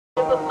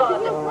In the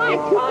sun,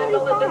 it's time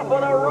to listen for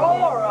the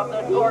roar of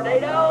the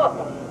tornado.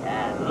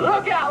 And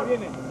look out!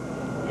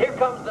 Here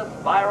comes the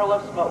spiral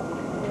of smoke.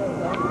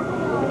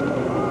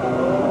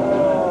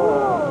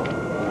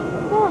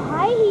 Oh,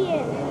 high he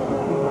is.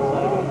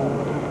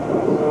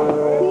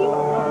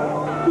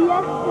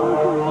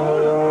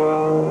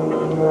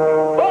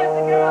 Boys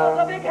and girls,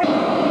 a big hand.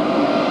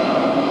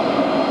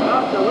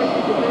 Doctor, wish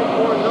you could make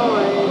more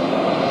noise.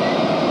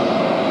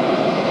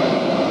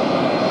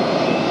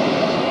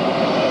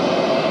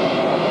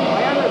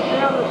 I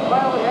understand this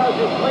pilot has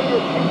his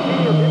latest CT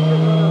of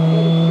interest on us,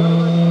 ladies and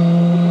gentlemen.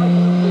 He'd like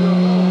us to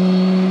know.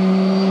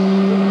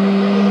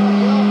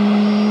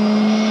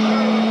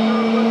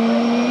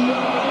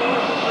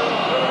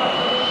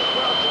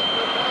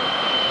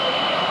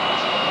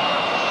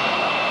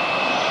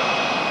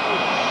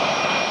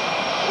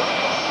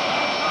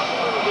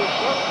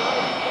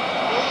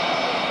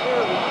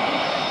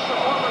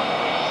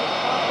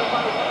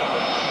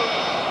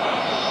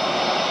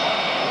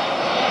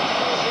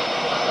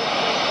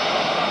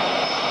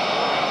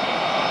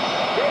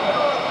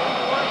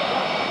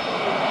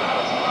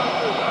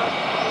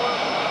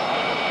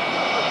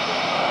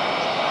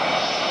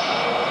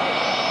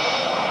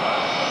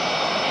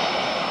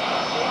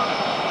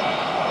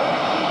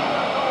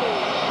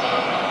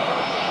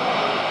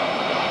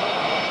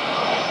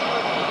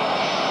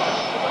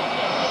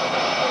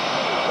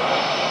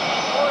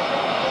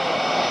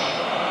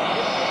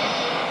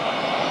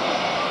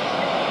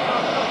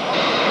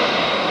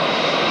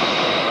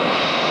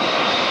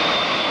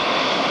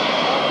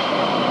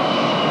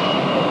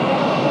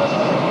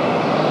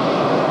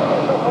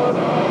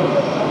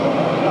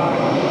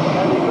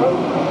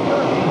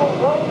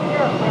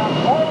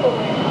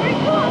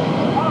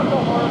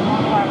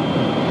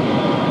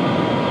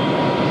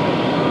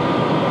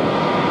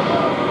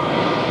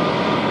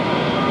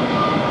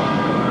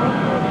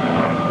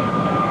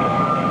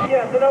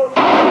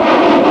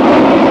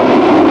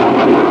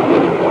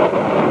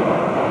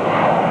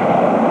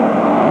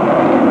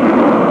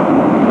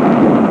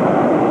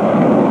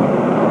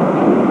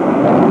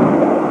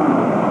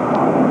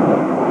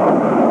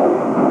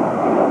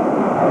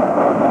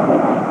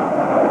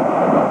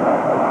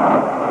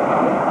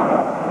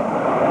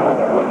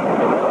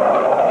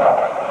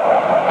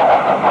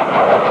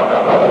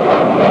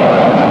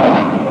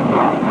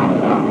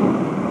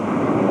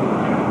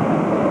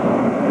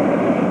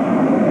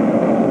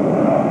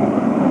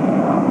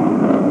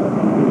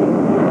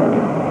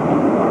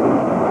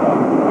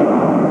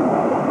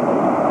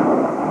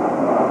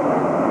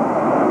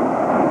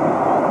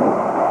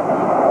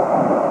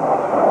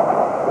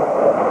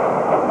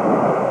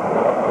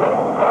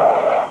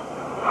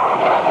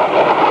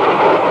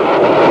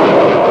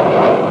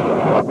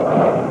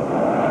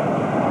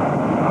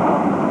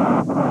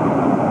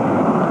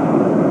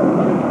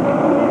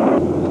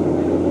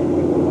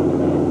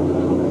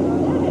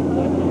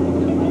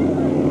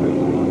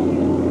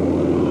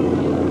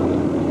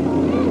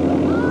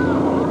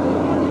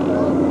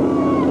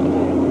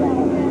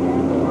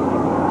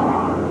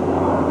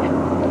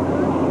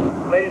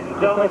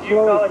 Gentlemen, you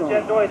call it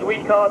jet noise,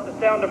 we call it the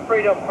sound of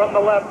freedom. From the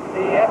left,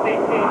 the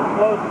F-18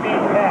 slow speed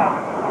path.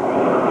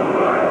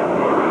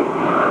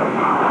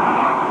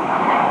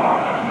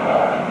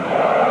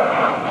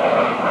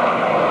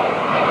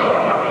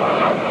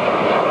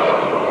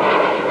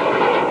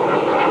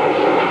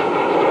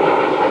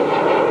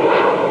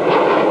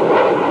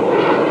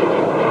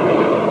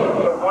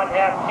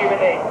 One-half Cuban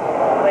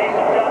 8. Ladies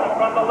and gentlemen,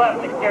 from the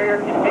left, the carrier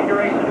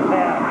configuration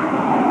path.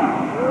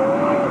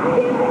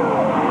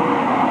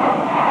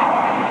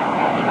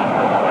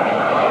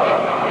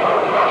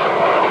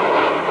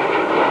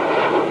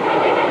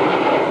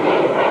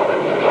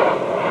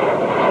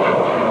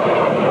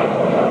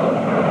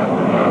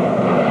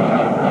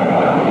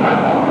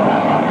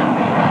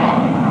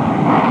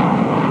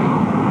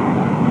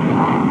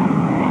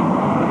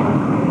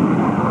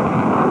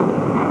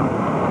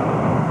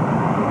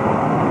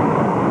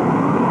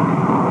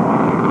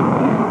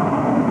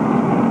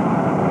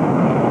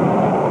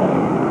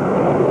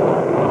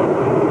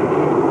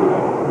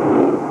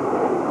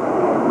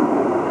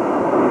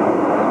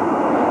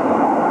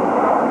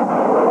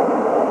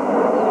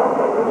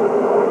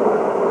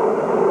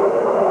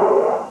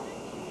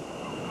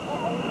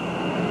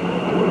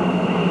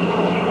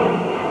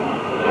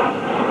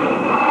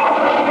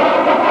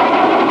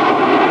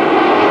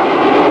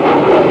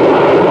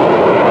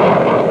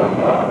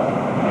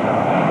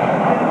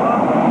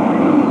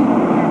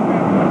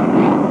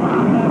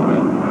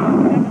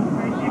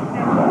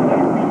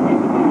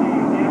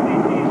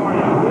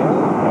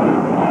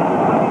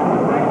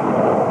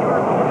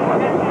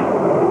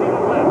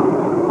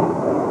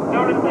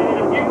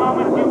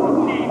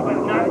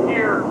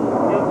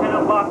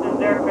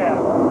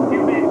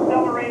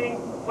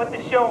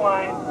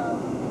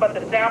 But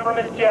the sound from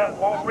his jet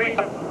won't reach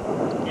us.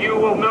 You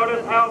will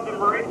notice how the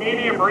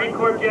Navy and Marine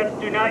Corps jets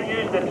do not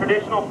use the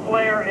traditional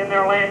flare in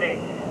their landing.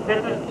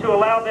 This is to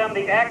allow them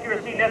the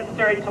accuracy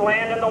necessary to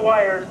land in the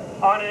wires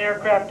on an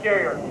aircraft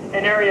carrier,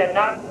 an area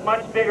not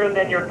much bigger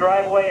than your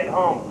driveway at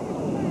home.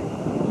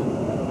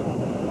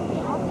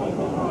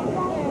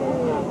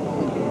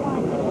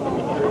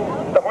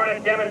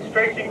 flying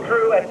demonstration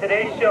crew at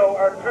today's show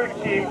are Crew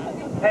Chief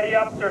Petty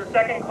Officer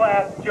Second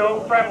Class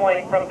Joe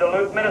Fremling from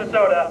Duluth,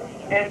 Minnesota,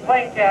 and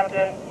Plane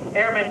Captain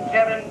Airman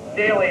Kevin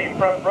Daly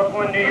from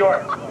Brooklyn, New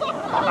York.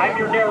 I'm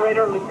your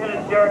narrator,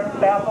 Lieutenant Derek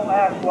Baffle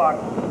Ashlock.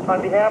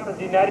 On behalf of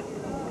the United States.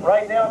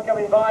 Right now,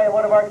 coming by in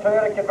one of our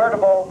Toyota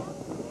convertibles.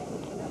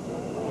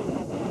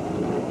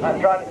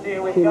 I'm trying to see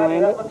who we've got.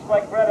 That looks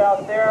like Red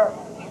out there.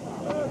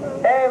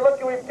 Hey, look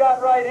who we've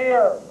got right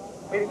here.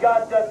 We've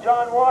got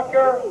John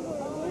Walker.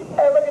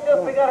 Hey, look at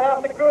this. We got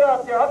half the crew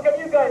out there. How come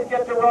you guys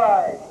get to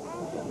ride?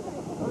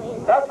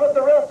 That's what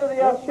the rest of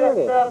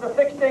the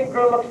 16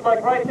 crew looks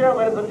like right there,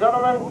 ladies and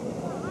gentlemen.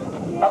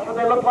 That's what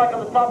they look like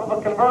on the top of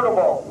a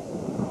convertible.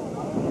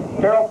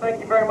 Daryl,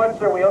 thank you very much,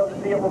 sir. We hope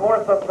to see you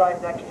more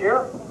sometime next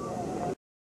year.